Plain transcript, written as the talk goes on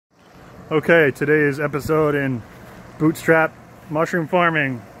Okay, today's episode in bootstrap mushroom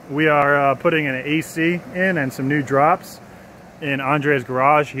farming. We are putting an AC in and some new drops in Andre's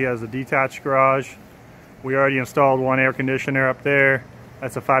garage. He has a detached garage. We already installed one air conditioner up there.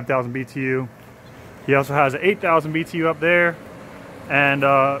 That's a 5,000 BTU. He also has an 8,000 BTU up there. And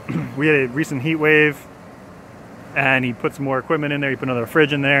we had a recent heat wave and he put some more equipment in there. He put another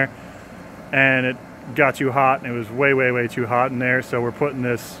fridge in there and it got too hot, and it was way too hot in there. So we're putting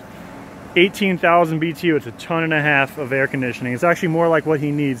this 18,000 BTU. It's a ton and a half of air conditioning. It's actually more like what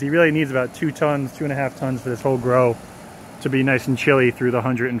he needs. He really needs about 2 tons, 2.5 tons for this whole grow to be nice and chilly through the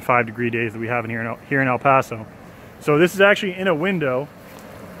 105 degree days that we have here in El Paso. So this is actually in a window.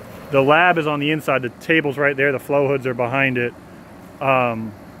 The lab is on the inside. The table's right there. The flow hoods are behind it.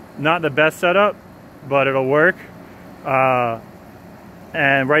 Not the best setup, but it'll work. And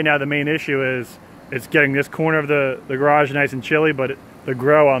right now the main issue is it's getting this corner of the garage nice and chilly, but the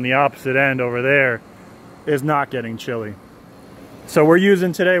grow on the opposite end over there is not getting chilly. So we're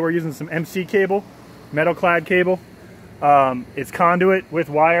using some MC cable, metal clad cable. It's conduit with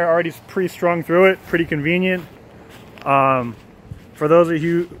wire already pre-strung through it, pretty convenient. For those of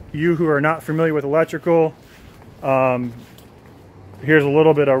you who are not familiar with electrical, here's a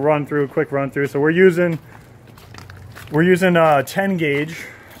little bit of quick run through. So we're using 10 gauge,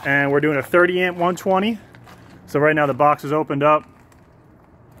 and we're doing a 30 amp 120. So right now the box is opened up.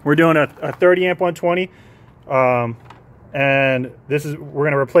 We're doing a 30 amp 120, and we're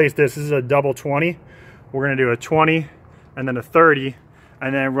going to replace this. This is a double 20. We're going to do a 20 and then a 30,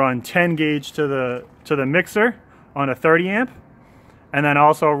 and then run 10 gauge to the mixer on a 30 amp, and then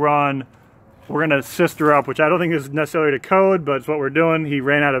also we're going to sister up, which I don't think is necessarily to code, but it's what we're doing. He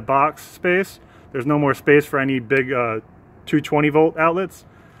ran out of box space. There's no more space for any big 220 volt outlets,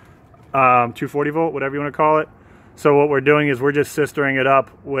 240 volt, whatever you want to call it. So what we're doing is we're just sistering it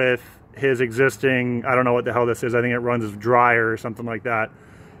up with his existing, I don't know what the hell this is. I think it runs as dryer or something like that.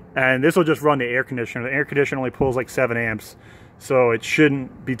 And this will just run the air conditioner. The air conditioner only pulls like 7 amps. So it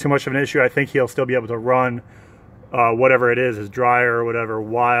shouldn't be too much of an issue. I think he'll still be able to run whatever it is, his dryer or whatever,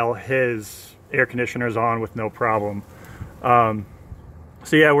 while his air conditioner is on with no problem. So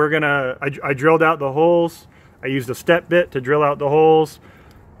yeah, I drilled out the holes. I used a step bit to drill out the holes.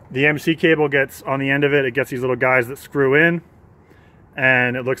 The MC cable gets on the end of it. It gets these little guys that screw in,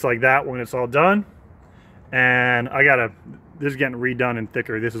 and it looks like that when it's all done. And this is getting redone and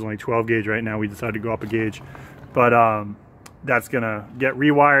thicker. This is only 12 gauge right now. We decided to go up a gauge, but that's gonna get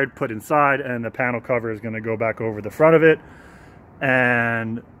rewired, put inside, and the panel cover is gonna go back over the front of it.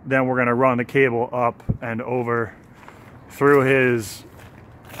 And then we're gonna run the cable up and over through his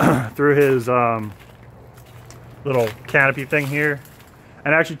little canopy thing here.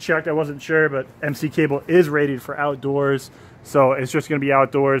 And I actually checked, I wasn't sure, but MC cable is rated for outdoors. So it's just going to be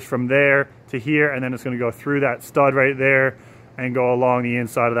outdoors from there to here, and then it's going to go through that stud right there and go along the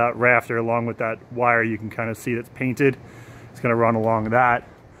inside of that rafter along with that wire you can kind of see that's painted. It's going to run along that.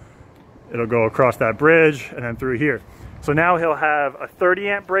 It'll go across that bridge and then through here. So now he'll have a 30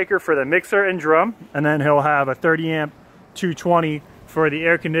 amp breaker for the mixer and drum, and then he'll have a 30 amp 220 for the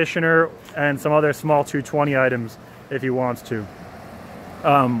air conditioner and some other small 220 items if he wants to.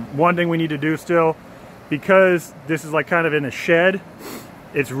 One thing we need to do still, because this is like kind of in a shed,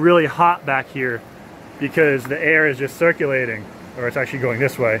 it's really hot back here because the air is just circulating, or it's actually going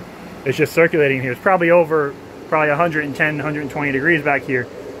this way. It's just circulating here. It's probably 110, 120 degrees back here.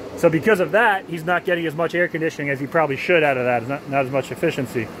 So because of that, he's not getting as much air conditioning as he probably should out of that. It's not as much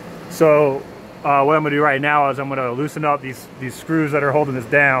efficiency. So what I'm gonna do right now is I'm gonna loosen up these screws that are holding this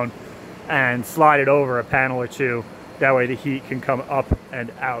down and slide it over a panel or two. That way the heat can come up and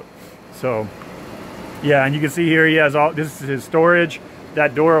out. So yeah, and you can see here he has this is his storage.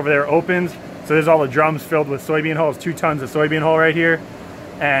 That door over there opens. So there's all the drums filled with soybean hulls, 2 tons of soybean hull right here.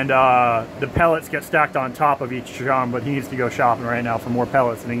 And the pellets get stacked on top of each drum, but he needs to go shopping right now for more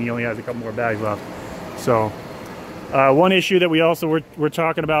pellets. I think he only has a couple more bags left. So one issue that we also we're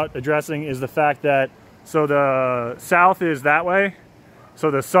talking about addressing is the fact that, so the south is that way.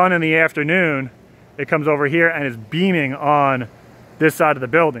 So the sun in the afternoon, it comes over here and is beaming on this side of the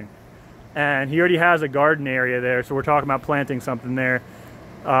building. And he already has a garden area there, so we're talking about planting something there.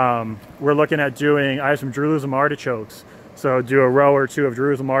 We're looking at I have some Jerusalem artichokes. So do a row or 2 of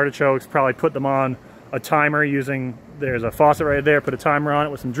Jerusalem artichokes, probably put them on a timer there's a faucet right there, put a timer on it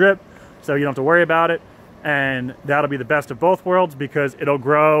with some drip, so you don't have to worry about it. And that'll be the best of both worlds because it'll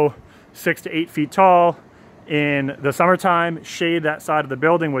grow 6 to 8 feet tall. In the summertime, shade that side of the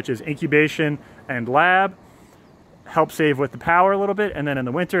building, which is incubation and lab, help save with the power a little bit, and then in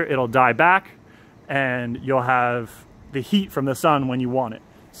the winter it'll die back and you'll have the heat from the sun when you want it.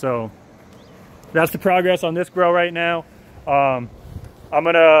 So that's the progress on this grow right now. I'll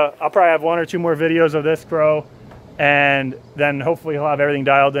probably have 1 or 2 more videos of this grow, and then hopefully he'll have everything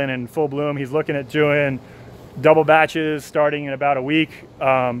dialed in full bloom. He's looking at doing double batches starting in about a week.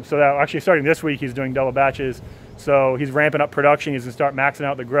 So that actually starting this week, he's doing double batches. So he's ramping up production. He's gonna start maxing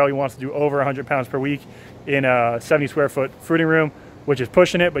out the grow. He wants to do over 100 pounds per week in a 70 square foot fruiting room, which is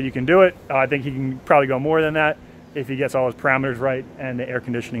pushing it, but you can do it. I think he can probably go more than that if he gets all his parameters right and the air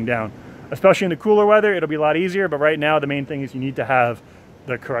conditioning down. Especially in the cooler weather, it'll be a lot easier, but right now the main thing is you need to have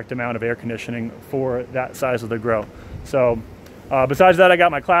the correct amount of air conditioning for that size of the grow. So besides that, I got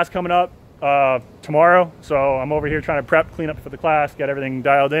my class coming up tomorrow. So I'm over here trying to prep, clean up for the class, get everything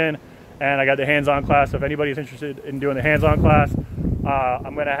dialed in. And I got the hands-on class. So if anybody's interested in doing the hands-on class,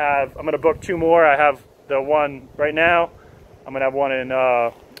 I'm gonna book 2 more. I have the one right now. I'm gonna have one in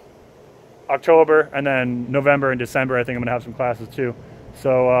October, and then November and December, I think I'm gonna have some classes too.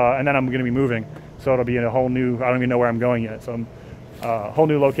 So, and then I'm gonna be moving. So it'll be in a whole new, I don't even know where I'm going yet. So I'm whole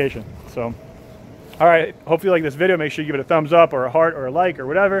new location. So, all right, hope you like this video. Make sure you give it a thumbs up or a heart or a like or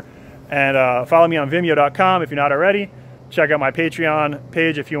whatever. And follow me on Vimeo.com if you're not already. Check out my Patreon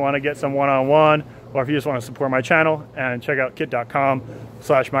page if you want to get some one-on-one, or if you just want to support my channel, and check out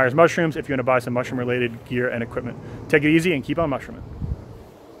kit.com/Myers Mushrooms if you want to buy some mushroom related gear and equipment. Take it easy and keep on mushrooming.